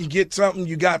can get something,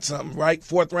 you got something, right?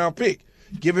 4th-round pick.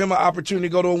 Give him an opportunity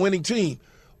to go to a winning team.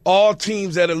 All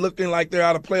teams that are looking like they're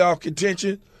out of playoff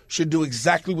contention should do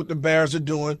exactly what the Bears are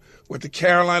doing, what the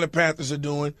Carolina Panthers are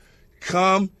doing.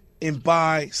 Come and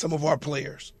buy some of our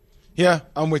players. Yeah,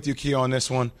 I'm with you, Key, on this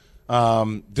one.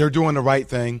 They're doing the right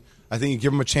thing. I think you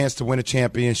give them a chance to win a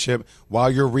championship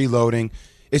while you're reloading.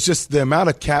 It's just the amount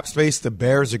of cap space the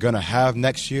Bears are going to have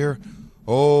next year.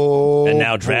 Oh, and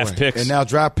now draft picks. And now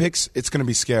draft picks, it's going to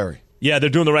be scary. Yeah, they're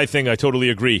doing the right thing. I totally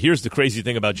agree. Here's the crazy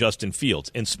thing about Justin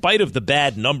Fields. In spite of the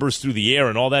bad numbers through the air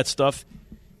and all that stuff,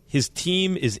 his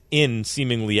team is in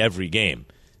seemingly every game.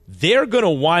 They're going to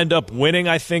wind up winning,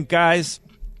 I think, guys,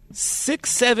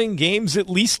 6-7 games at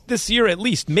least this year, at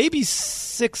least. Maybe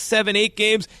 6, 7, 8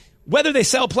 games, whether they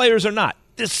sell players or not.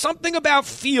 There's something about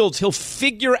Fields. He'll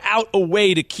figure out a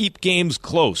way to keep games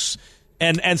close.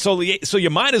 And so you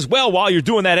might as well, while you're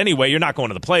doing that anyway, you're not going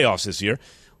to the playoffs this year,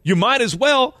 you might as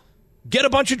well get a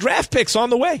bunch of draft picks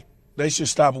on the way. They should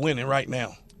stop winning right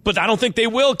now. But I don't think they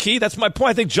will, Key. That's my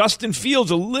point. I think Justin Fields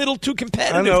a little too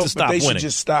competitive to stop winning. winning. They should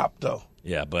just stop, though.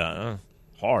 Yeah, but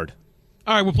hard.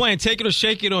 All right, we're playing Take It or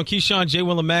Shake It on Keyshawn, J.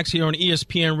 Will, and Max here on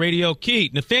ESPN Radio.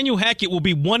 Key, Nathaniel Hackett will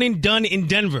be one and done in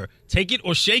Denver. Take it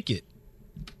or shake it?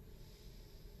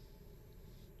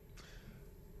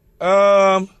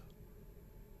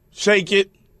 Shake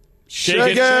it.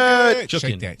 Shake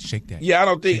it. Shake that. Yeah, I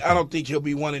don't think he'll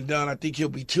be one and done. I think he'll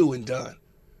be 2 and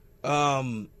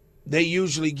done. They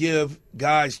usually give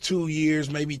guys 2 years,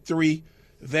 maybe 3.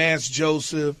 Vance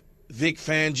Joseph, Vic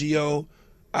Fangio.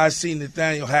 I see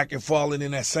Nathaniel Hackett falling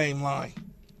in that same line.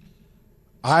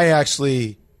 I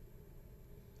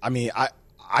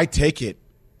take it.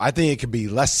 I think it could be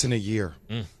less than a year.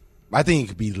 I think it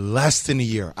could be less than a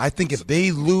year. I think if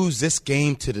they lose this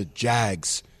game to the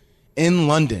Jags in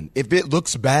London, if it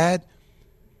looks bad,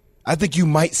 I think you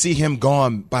might see him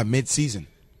gone by midseason.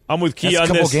 I'm with Key on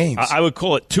this. Games. I would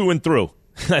call it 2 and through.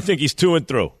 I think he's 2 and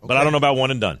through, but I don't know about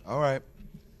 1 and done. All right.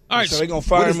 So they're going to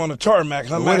fire him on the tarmac.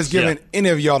 Huh, what is giving any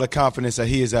of y'all the confidence that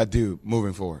he is that dude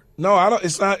moving forward? No, I don't.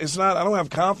 It's not. I don't have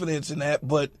confidence in that,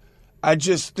 but I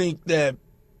just think that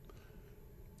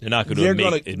they're not going to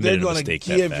they're going to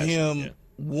give him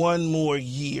one more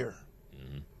year.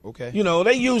 Mm-hmm. Okay. You know,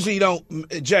 they usually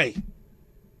don't. Jay,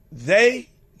 they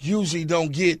usually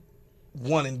don't get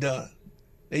one and done.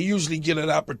 They usually get an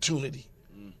opportunity.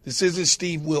 This isn't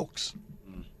Steve Wilkes.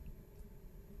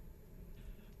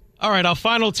 All right, our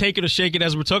final Take It or Shake It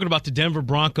as we're talking about the Denver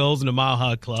Broncos and the Mile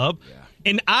High Club.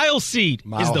 Yeah. An aisle seat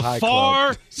is the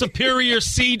far superior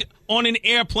seat on an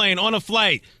airplane, on a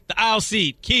flight. The aisle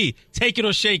seat. Key, take it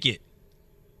or shake it.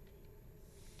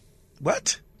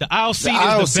 What? The aisle seat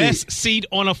is the best seat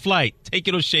on a flight. Take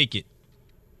it or shake it.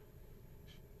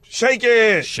 Shake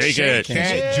it. Shake it.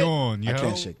 That John, yo. I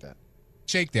can't shake that.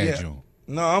 Shake that, John.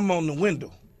 No, I'm on the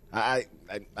window. I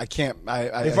can't.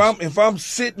 If I'm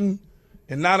sitting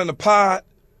and not in the pod,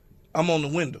 I'm on the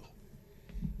window.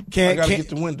 I gotta get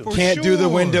the window. Can't do the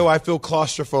window. I feel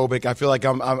claustrophobic. I feel like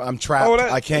I'm trapped.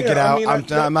 I can't get out.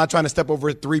 I'm not trying to step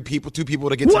over 2 people to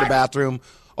get to the bathroom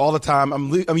all the time.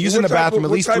 I'm using the bathroom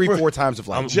at least 3-4 times a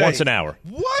flight. Once an hour.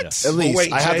 What? Yeah. At least.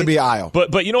 Wait, I have to be aisle.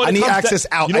 But you know what? I need access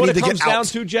out. You know I what need it to comes get out. down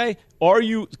to, Jay?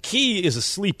 Key is a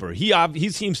sleeper. He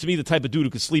seems to be the type of dude who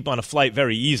could sleep on a flight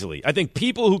very easily. I think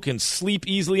people who can sleep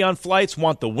easily on flights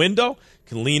want the window,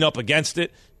 can lean up against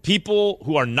it. People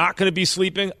who are not going to be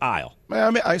sleeping, aisle.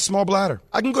 Man, I small bladder.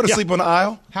 I can go to sleep on the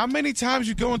aisle. How many times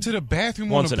you go into the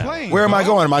bathroom on a plane? Where am I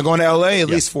going? Am I going to L.A.? At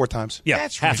least 4 times. Yeah,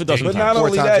 that's half a dozen times. But not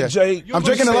only that, Jay. I'm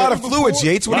drinking a lot of fluids,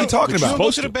 Yates. What are you talking about? You go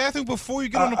to the bathroom before you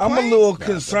get on the plane? I'm a little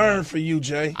concerned for you,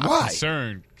 Jay. Why? I'm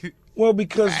concerned. Well,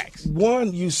 because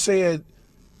one, you said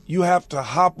you have to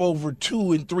hop over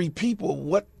 2 and 3 people.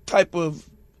 What type of?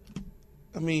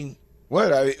 When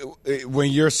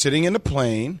you're sitting in the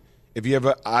plane. If you have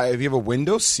a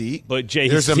window seat, but Jay,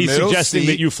 he's suggesting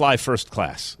that you fly first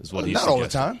class is what he's suggesting. Not all the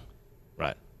time,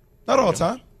 right? Not all the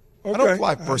time. Okay. I don't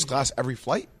fly first class every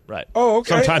flight, right? Oh,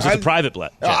 okay. Sometimes it's a private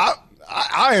jet.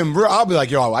 I am. I'll be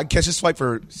like, yo, I catch this flight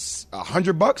for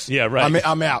 $100. Yeah, right.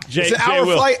 I'm out. It's an hour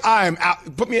flight. I'm out.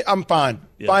 I'm fine.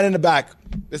 Yeah. Fine in the back.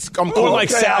 I'm cool. Or like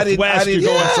Southwest, you're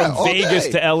going from Vegas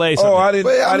to L.A. Oh, I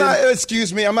didn't.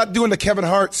 Excuse me. I'm not doing the Kevin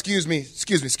Hart. Excuse me.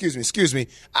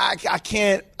 I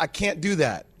can't do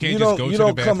that. You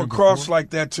don't come across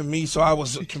like that to me, so I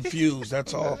was confused.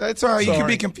 That's all. That's all right. You can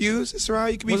be confused. It's all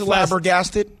right. You can be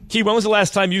flabbergasted. Key, when was the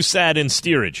last time you sat in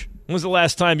steerage? When was the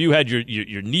last time you had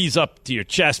your knees up to your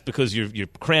chest because you're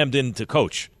crammed into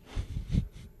coach?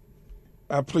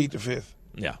 I plead the fifth.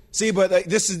 Yeah. See, but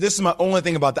this is my only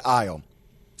thing about the aisle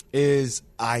is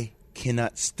I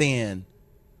cannot stand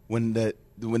when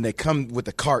they come with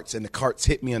the carts and the carts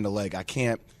hit me on the leg. I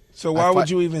can't. So why would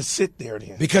you even sit there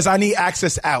then? Because I need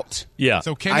access out. Yeah.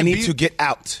 So I need to get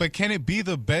out. But can it be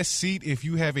the best seat if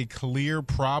you have a clear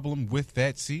problem with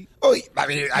that seat? Oh, I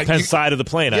mean, depends side of the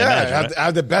plane. Yeah, I imagine, I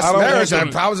have the best marriage. I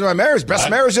have problems with my marriage. Best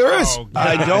marriage there is.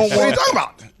 I don't What are you talking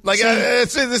about? Like,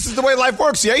 this is the way life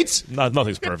works, Yates.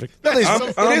 Nothing's perfect. It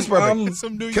is perfect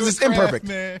because it's imperfect.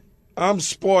 Man. I'm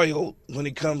spoiled when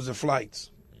it comes to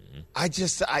flights. I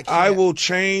can't. I will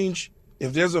change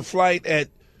if there's a flight at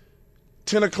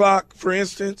 10 o'clock, for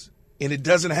instance, and it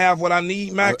doesn't have what I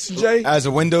need, Max and Jay. As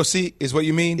a window seat is what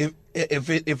you mean? If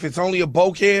it's only a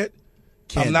bulkhead,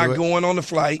 I'm not going on the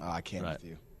flight. I can't with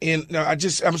you. And no,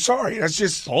 I'm sorry. That's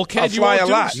just bulkhead. I fly a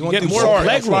lot. You get more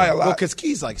leg room. Well, because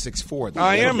Key's like 6'4".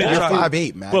 I am. You're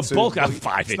 5'8", man. But so I'm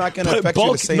 5'8". It's not going to affect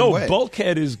you the same way.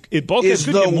 Bulkhead is It's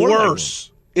the worst.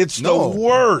 It's the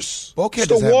worst. Bulkhead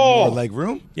it's the does wall. have more leg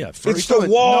room. Yeah, it's the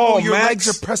wall. No, your Max. legs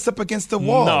are pressed up against the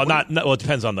wall. No, not. Well, it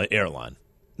depends on the airline.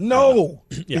 No,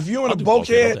 Yeah, if you're in I'll a do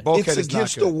bulkhead, bulkhead it's is not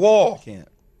against good. the wall. I can't.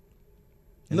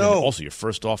 And No. then also, you're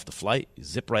first off the flight. You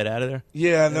zip right out of there.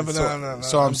 Yeah, never.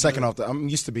 So I'm second off. I'm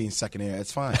used to being second here.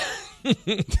 It's fine.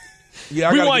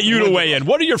 Yeah, we want you to weigh in.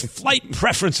 What are your flight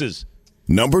preferences?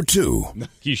 Number 2.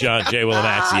 Keyshawn, J. Will, and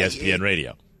Max, ESPN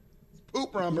Radio.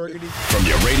 Oop, Ron Burgundy. From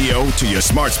your radio to your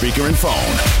smart speaker and phone.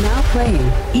 Now playing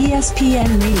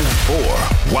ESPN Radio.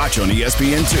 Or watch on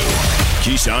ESPN2.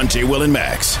 Keyshawn, J. Will, and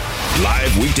Max.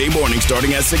 Live weekday morning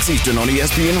starting at 6 Eastern on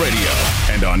ESPN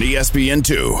Radio and on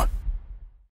ESPN2.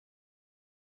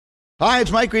 Hi,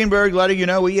 it's Mike Greenberg letting you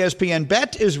know ESPN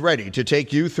Bet is ready to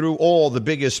take you through all the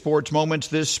biggest sports moments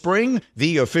this spring.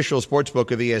 The official sportsbook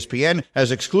of ESPN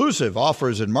has exclusive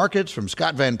offers and markets from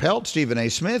Scott Van Pelt, Stephen A.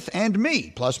 Smith, and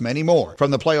me, plus many more. From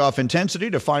the playoff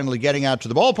intensity to finally getting out to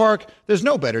the ballpark, there's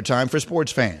no better time for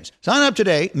sports fans. Sign up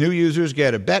today. New users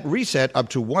get a bet reset up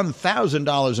to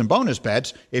 $1,000 in bonus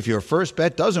bets if your first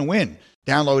bet doesn't win.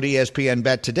 Download ESPN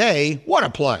Bet today. What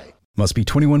a play. Must be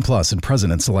 21 plus and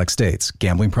present in select states.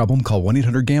 Gambling problem? Call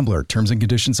 1-800-GAMBLER. Terms and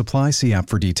conditions apply. See app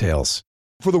for details.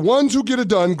 For the ones who get it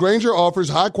done, Grainger offers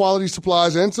high-quality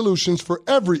supplies and solutions for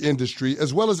every industry,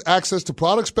 as well as access to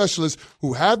product specialists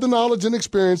who have the knowledge and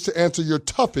experience to answer your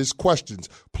toughest questions.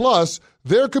 Plus,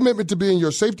 their commitment to being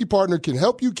your safety partner can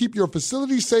help you keep your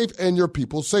facility safe and your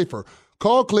people safer.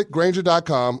 Call, click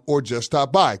Grainger.com, or just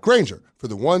stop by. Grainger, for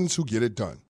the ones who get it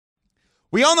done.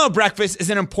 We all know breakfast is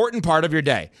an important part of your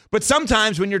day, but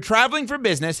sometimes when you're traveling for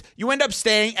business, you end up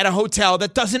staying at a hotel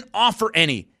that doesn't offer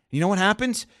any. You know what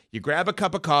happens? You grab a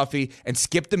cup of coffee and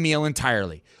skip the meal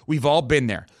entirely. We've all been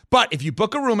there. But if you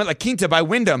book a room at La Quinta by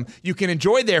Wyndham, you can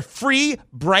enjoy their free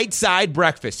Bright Side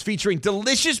breakfast featuring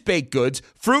delicious baked goods,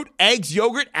 fruit, eggs,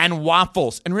 yogurt, and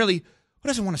waffles. And really, who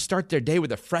doesn't want to start their day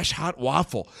with a fresh, hot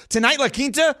waffle? Tonight, La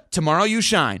Quinta, tomorrow you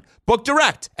shine. Book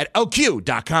direct at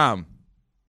lq.com.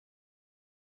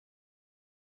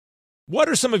 What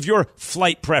are some of your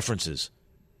flight preferences?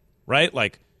 Right?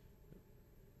 Like,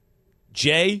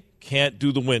 Jay can't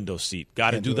do the window seat.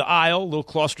 Got to do the aisle, a little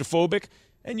claustrophobic.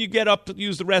 And you get up to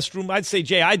use the restroom. I'd say,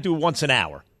 Jay, I do once an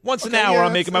hour. Once an hour,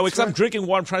 I'm making my way. Because I'm drinking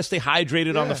water. I'm trying to stay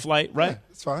hydrated on the flight, right? Yeah,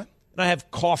 that's fine. And I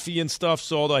have coffee and stuff,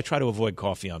 so although I try to avoid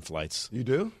coffee on flights. You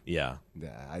do? Yeah.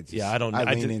 I don't.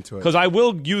 I lean into it. Because I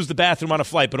will use the bathroom on a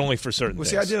flight, but only for certain Well,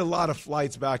 days. see, I did a lot of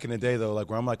flights back in the day, though, like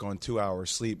where I'm like on 2 hours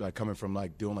sleep, like coming from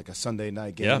like doing like a Sunday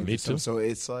night game. Yeah, me too. So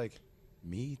it's like,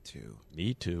 me too.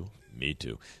 Me too.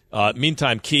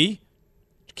 Meantime, Key,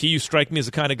 you strike me as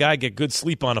the kind of guy, get good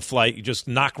sleep on a flight, you just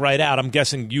knock right out. I'm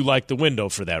guessing you like the window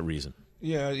for that reason.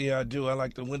 Yeah, I do. I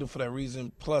like the window for that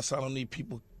reason. Plus, I don't need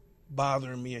people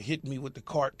bothering me or hitting me with the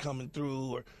cart coming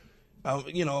through or,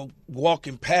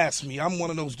 walking past me. I'm one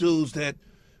of those dudes that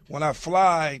when I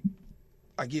fly,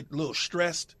 I get a little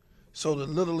stressed. So the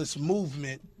littlest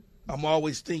movement, I'm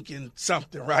always thinking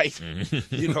something, right?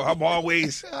 I'm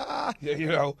always,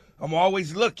 I'm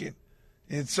always looking.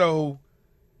 And so,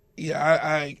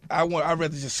 I'd rather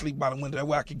just sleep by the window. That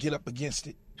way I can get up against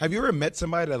it. Have you ever met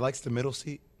somebody that likes the middle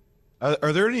seat?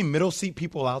 Are there any middle seat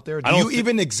people out there? Do you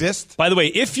even exist? By the way,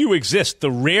 if you exist,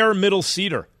 the rare middle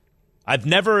seater, I've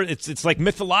never. It's like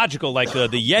mythological, like the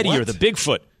Yeti or the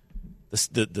Bigfoot.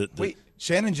 Wait,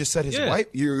 Shannon just said his wife.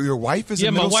 Your wife is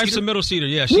a middle seater? Yeah, my wife's a middle seater.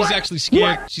 Yeah, she's actually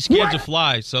scared. What? She's scared to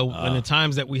fly. So in the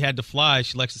times that we had to fly,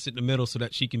 she likes to sit in the middle so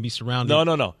that she can be surrounded.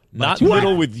 No. Not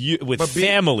middle with you, with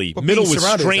family. Middle with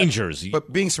strangers.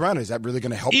 But being surrounded, is that really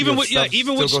going to help even you?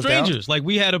 Even with strangers. Like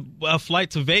we had a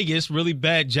flight to Vegas, really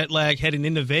bad jet lag heading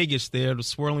into Vegas there, the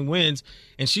swirling winds,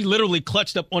 and she literally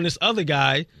clutched up on this other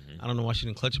guy. I don't know why she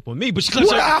didn't clutch up on me, but she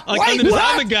clutched up under this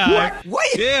other guy. Wait.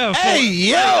 Yeah. Hey,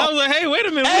 yo. I was like, hey, wait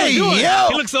a minute. What are you doing? Yo.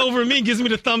 He looks over at me and gives me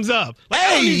the thumbs up. Like, I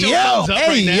Hey, don't need your yo. thumbs up Hey,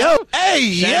 right now. yo.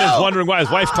 Hey, Shannon's yo. wondering why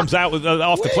his wife comes out with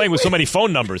off the plane with so many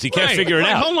phone numbers. He can't Right. figure it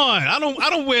Like, out. Hold on. I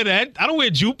don't wear that. I don't wear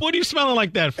jupe. What are you smelling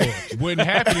like that for? Wouldn't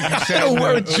happen if you sat don't in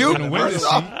wear the jupe. in the window First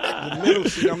seat. off. The middle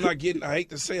seat, I hate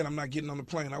to say it, I'm not getting on the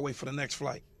plane. I wait for the next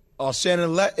flight. Oh,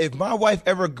 Shannon, if my wife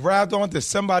ever grabbed onto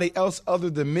somebody else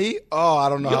other than me, I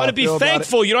don't know You how ought I to be feel about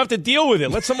thankful. You don't have to deal with it.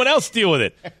 Let someone else deal with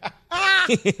it.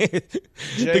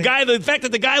 The fact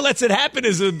that the guy lets it happen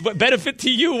is a benefit to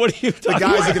you. What are you talking The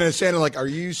guys about? looking at Shannon like, "Are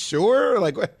you sure?"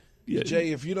 Like, what?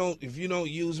 Jay, if you don't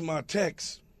use my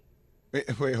text,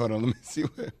 Wait, hold on. Let me see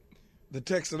what. the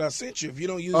text that I sent you, if you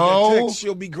don't use that text,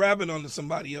 she'll be grabbing onto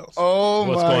somebody else. Oh,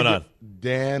 What's going on?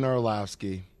 Dan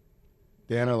Orlovsky.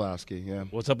 Yeah.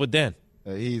 What's up with Dan?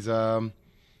 He's Dan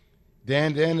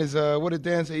is what did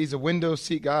Dan say? He's a window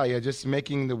seat guy. Yeah, just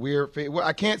making the weird face. Well,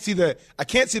 I can't see the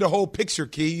whole picture,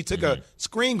 Key. You took a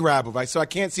screen grab of it, so I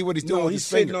can't see what he's doing with he's his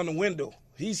sitting finger. on the window.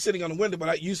 He's sitting on the window,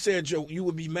 but you said you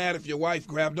would be mad if your wife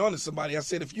grabbed onto somebody. I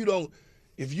said if you don't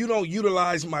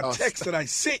utilize my text that I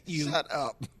sent you, shut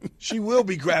up. She will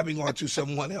be grabbing onto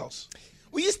someone else.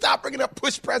 Will you stop bringing up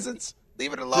push presents?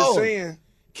 Leave it alone. Just saying.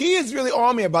 Key is really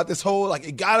on me about this whole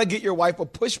you gotta get your wife a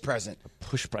push present.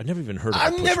 I've never even heard of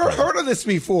I've never heard of this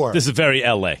before. This is very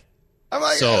L.A. I'm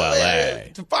like, LA.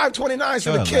 The 529s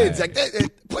for the kids. Like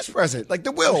push present. Like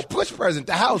the will, push present.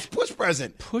 The house, push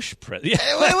present. Push present. Yeah.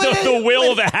 The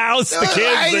will, the house, the kids.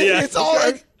 Right? It's all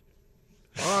like.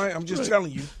 All right, I'm just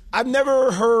telling you. I've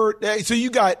never heard. So you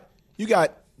got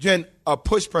Jen a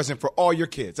push present for all your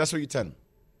kids. That's what you're telling me.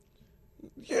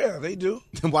 Yeah, they do.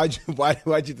 Then why'd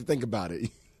you think about it?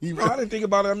 No, I didn't think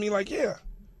about it. I mean, yeah.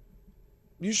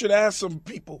 You should ask some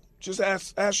people. Just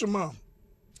ask your mom.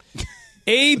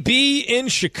 AB in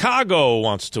Chicago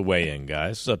wants to weigh in,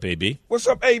 guys. What's up, AB? What's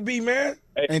up, AB, man?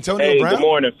 Antonio Brown? Good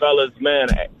morning, fellas. Man,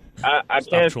 I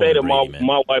can't say that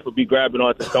my wife would be grabbing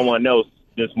onto someone else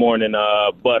this morning,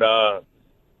 but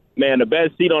man, the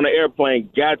best seat on the airplane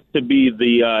got to be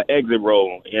the exit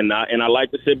row, and I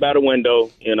like to sit by the window.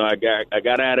 You know, I got to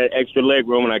have that extra leg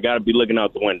room, and I got to be looking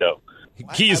out the window.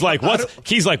 Key's like,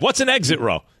 what's an exit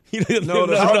row? Wait,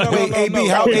 AB,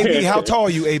 how tall are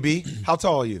you, AB? How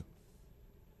tall are you?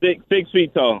 6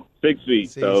 feet tall. 6 feet.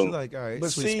 See, so, like, all right,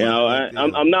 but see, you know,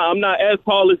 I'm not as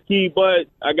tall as Key, but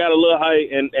I got a little height,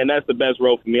 and that's the best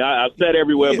row for me. I've said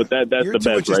everywhere, but that's the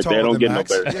best right there. Don't get no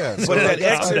better. Yeah,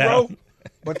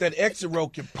 but that exit row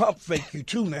can pump fake you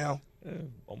too. Now,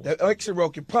 that exit row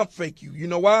can pump fake you. You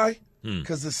know why?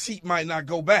 Because the seat might not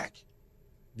go back.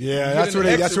 Yeah, that's where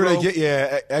they get.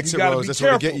 Yeah, exit rows. That's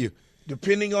where they get you.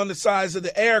 Depending on the size of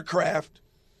the aircraft,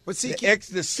 but see,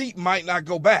 the seat might not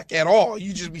go back at all.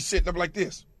 You just be sitting up like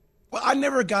this. Well, I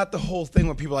never got the whole thing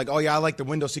when people are like, oh yeah, I like the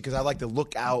window seat because I like to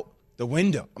look out the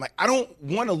window. I'm like, I don't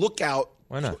want to look out.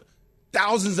 Why not?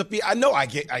 Thousands of people. I know I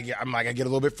get a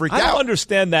little bit freaked out. I don't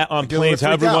understand that on planes,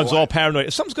 how everyone's all paranoid.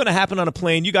 If something's going to happen on a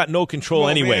plane, you got no control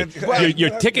anyway.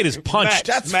 Your ticket is punched.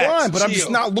 That's fine, but I'm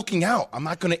just not looking out. I'm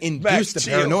not going to induce the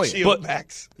paranoia.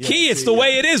 But Key, it's the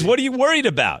way it is. What are you worried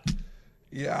about?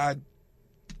 Yeah,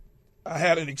 I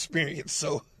had an experience,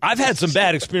 so. I've had some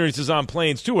bad experiences on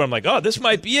planes, too, where I'm like, oh, this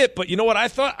might be it. But you know what I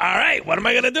thought? All right, what am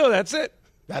I going to do? That's it.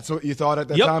 That's what you thought at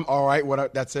that time? All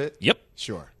right, that's it? Yep.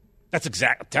 Sure. That's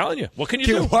exactly. I'm telling you. What can you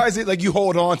do? Why is it like you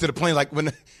hold on to the plane like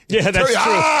when? Yeah, that's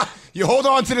true. You hold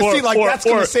on to the seat like that's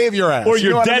going to save your ass. Or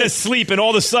you're dead asleep and all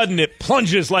of a sudden it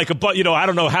plunges like I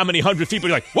don't know how many 100 feet. But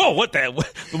you're like, whoa, what the?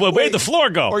 Where'd the floor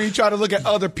go? Or you try to look at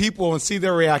other people and see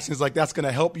their reactions like that's going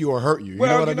to help you or hurt you.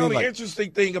 Well, you know the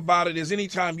interesting thing about it is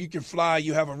anytime you can fly,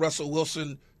 you have a Russell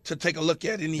Wilson to take a look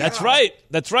at in the aisle.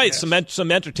 That's right. Yes.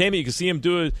 Some entertainment. You can see him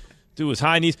do his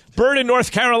high knees. Bird in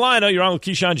North Carolina. You're on with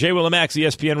Keyshawn, J. Will and Max,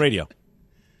 ESPN Radio.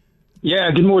 Yeah,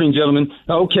 good morning, gentlemen.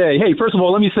 Okay, hey, first of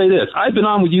all, let me say this. I've been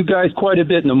on with you guys quite a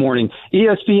bit in the morning.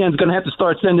 ESPN's going to have to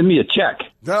start sending me a check.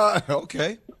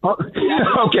 Okay.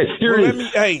 Okay, here it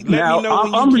is. Let me know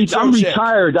when I'm check.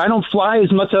 retired. I don't fly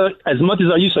as much as I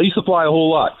used to. I used to fly a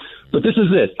whole lot. But this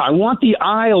is it. I want the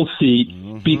aisle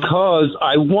seat because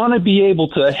I want to be able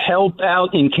to help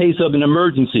out in case of an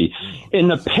emergency. In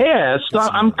the past,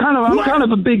 I'm kind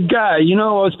of a big guy. You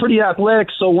know, I was pretty athletic.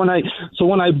 So when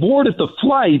I boarded the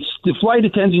flights, the flight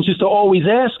attendants used to always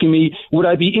ask me, would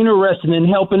I be interested in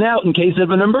helping out in case of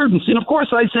an emergency? And of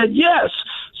course, I said yes.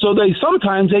 So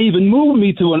sometimes they even moved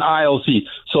me to an aisle seat.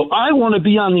 So I want to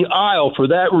be on the aisle for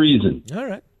that reason. All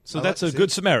right. So that's a good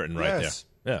Samaritan right there.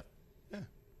 Yeah.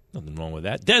 Nothing wrong with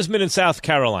that. Desmond in South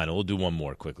Carolina. We'll do one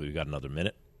more quickly. We got another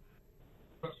minute.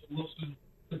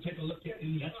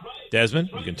 Desmond,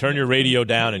 you can turn your radio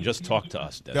down and just talk to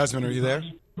us. Desmond, are you there?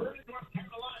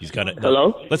 He's got it.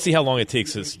 Hello? Let's see how long it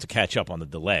takes us to catch up on the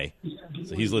delay.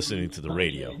 So he's listening to the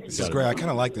radio. This is great. I kind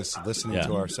of like this, listening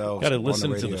to ourselves. Got to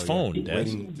listen to the phone, yeah. Des.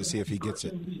 Waiting to see if he gets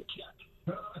it.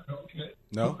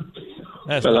 No?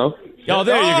 Hello? Oh,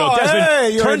 there you go, Desmond.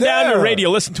 Hey, turn down your radio.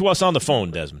 Listen to us on the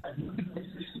phone, Desmond.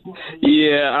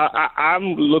 Yeah,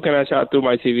 I'm looking at y'all through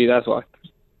my TV. That's why.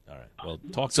 All right. Well,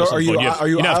 talk to So us. are you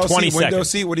have 20 seat, window seconds.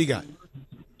 seat? What do you got?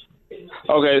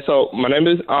 Okay, so my name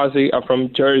is Ozzy. I'm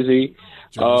from Jersey.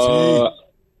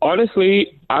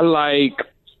 Honestly, I like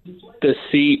the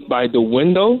seat by the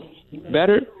window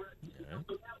better.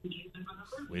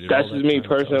 That's just me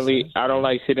personally. I don't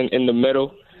like sitting in the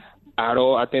middle at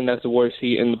all. I think that's the worst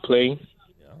seat in the plane.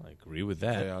 Yeah, I agree with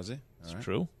that. Ozzy. It's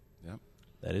true. Yep.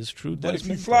 That is true. But if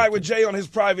you fly with Jay on his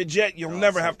private jet, you'll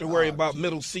never have to worry about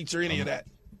middle seats or any of that.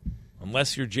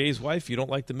 Unless you're Jay's wife, you don't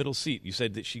like the middle seat. You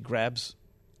said that she grabs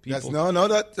people.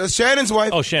 That's Shannon's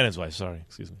wife. Oh, Shannon's wife. Sorry.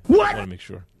 Excuse me. What? I want to make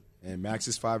sure. And Max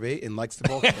is 5'8" and likes the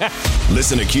ball.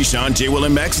 Listen to Keyshawn, J. Will,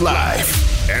 and Max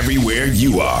live everywhere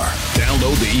you are.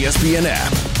 Download the ESPN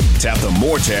app. Tap the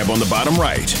More tab on the bottom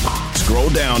right. Scroll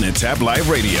down and tap Live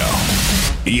Radio.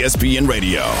 ESPN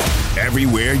Radio.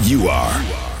 Everywhere you are.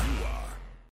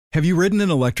 Have you ridden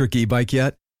an electric e-bike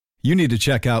yet? You need to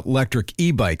check out Electric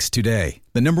E-Bikes today,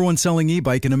 the #1 selling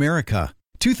e-bike in America.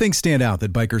 Two things stand out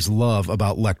that bikers love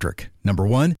about Electric. Number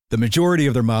one, the majority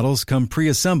of their models come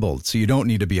pre-assembled, so you don't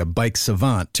need to be a bike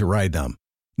savant to ride them.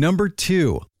 Number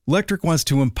two, Electric wants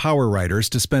to empower riders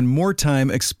to spend more time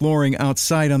exploring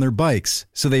outside on their bikes,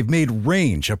 so they've made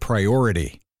range a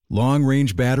priority.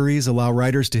 Long-range batteries allow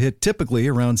riders to hit typically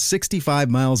around 65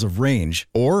 miles of range,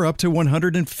 or up to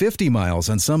 150 miles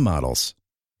on some models.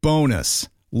 Bonus,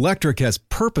 Electric has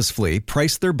purposefully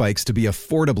priced their bikes to be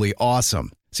affordably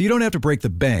awesome, so you don't have to break the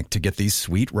bank to get these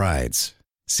sweet rides.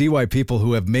 See why people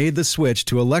who have made the switch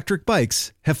to electric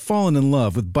bikes have fallen in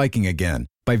love with biking again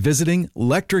by visiting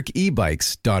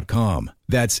electricebikes.com.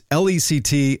 That's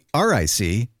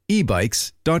LECTRIC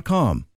ebikes.com.